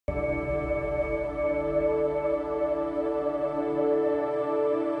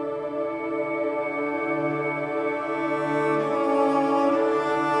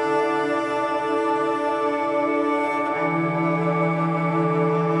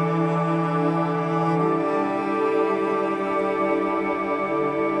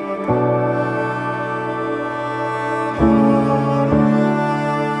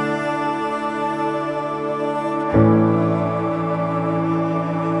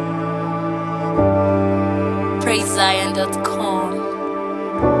PraiseZion.com.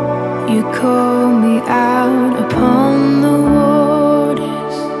 You call me out upon the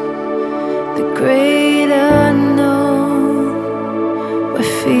waters, the great unknown, where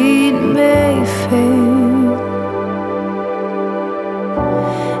feet may fail,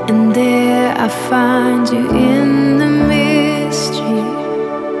 and there I find you in the mystery,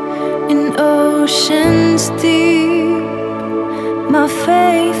 in oceans deep. My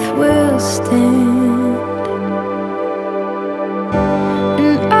faith will stand.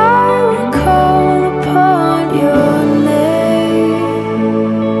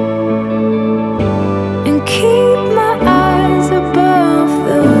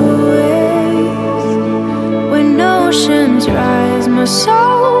 Rise, my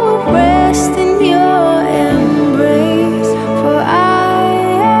soul will rest in your embrace, for I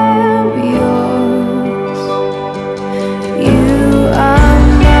am yours. You are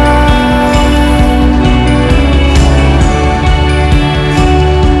mine.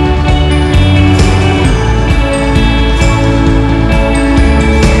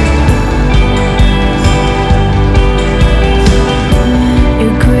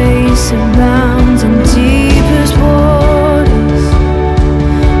 Your grace abounds in deepest waters.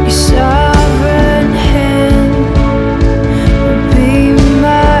 Sovereign hand will be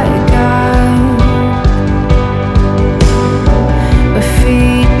my guide. My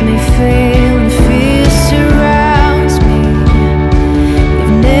feet may fail and fear surrounds me.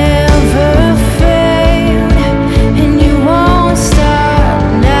 You've never failed, and you won't stop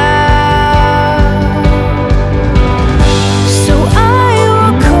now. So I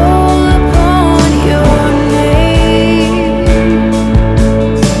will call upon your name.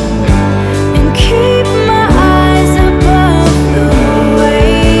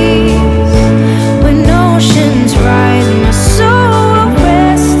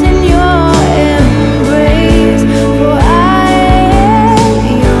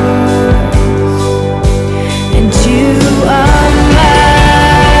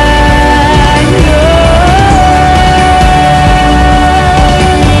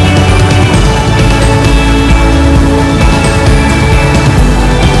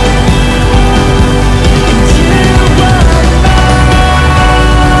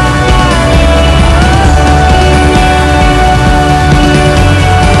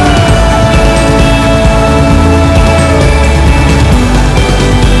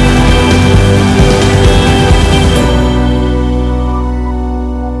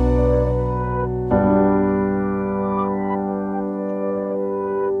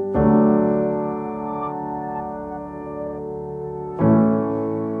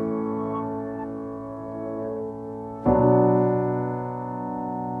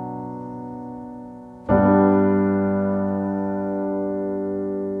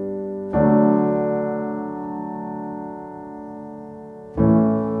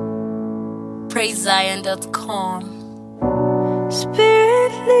 PraiseZion.com.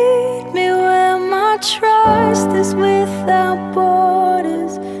 Spirit, lead me where my trust is without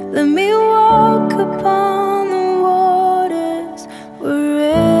borders. Let me walk upon the waters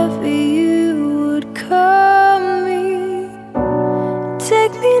wherever you would call me.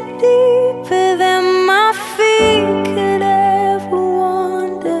 Take me deeper than my feet could ever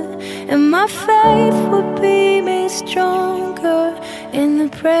wander, and my faith would be made stronger in the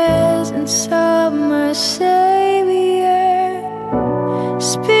presence of my Savior.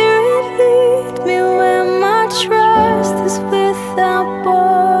 Spirit, lead me where my trust is without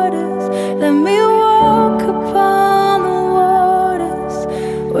borders. Let me walk upon the waters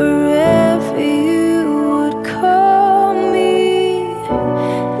wherever you would call me.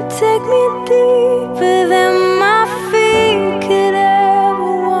 Take me deeper than my feet could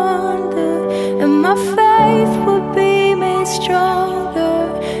ever wander, and my faith would be made stronger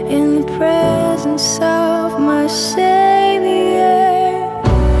in the presence of my Savior.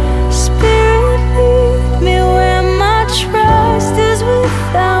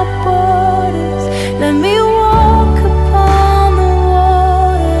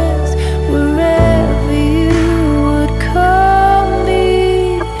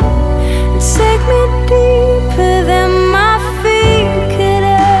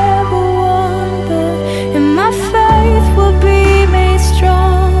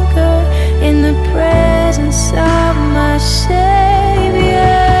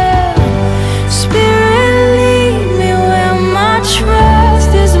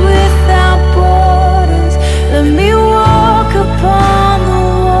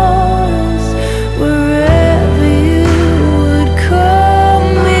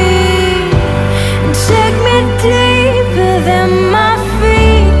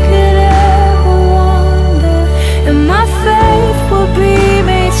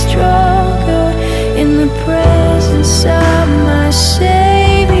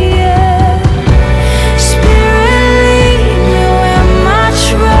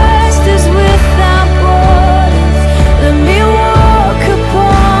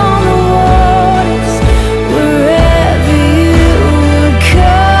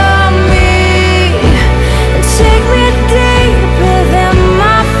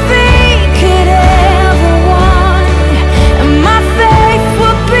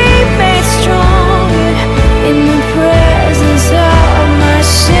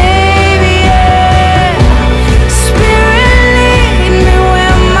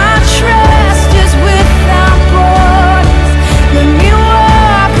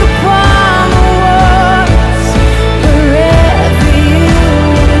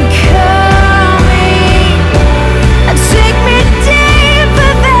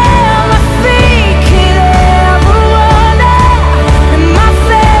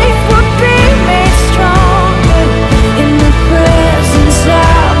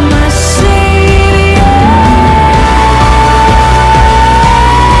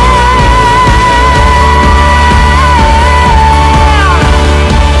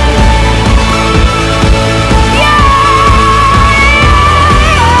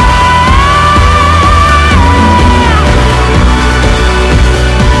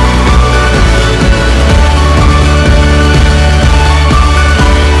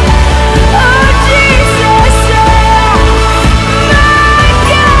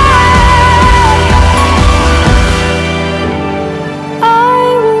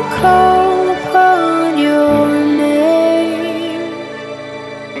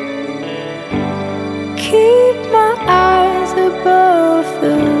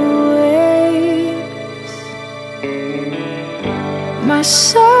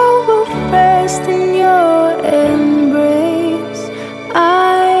 soul will rest in your embrace.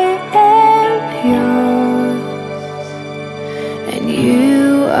 I am yours, and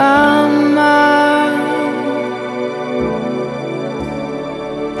you are mine.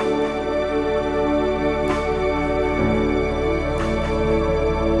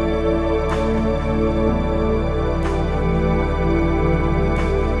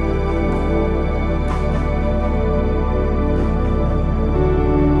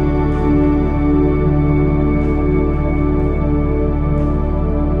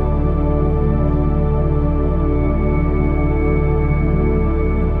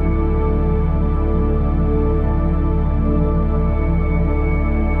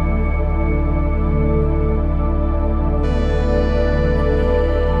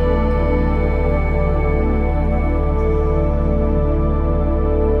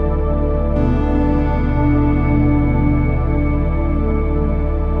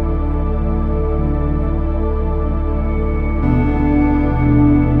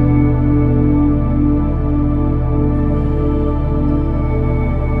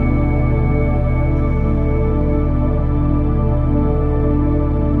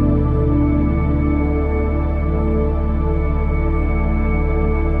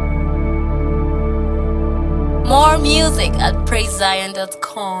 More music at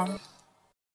PraiseZion.com.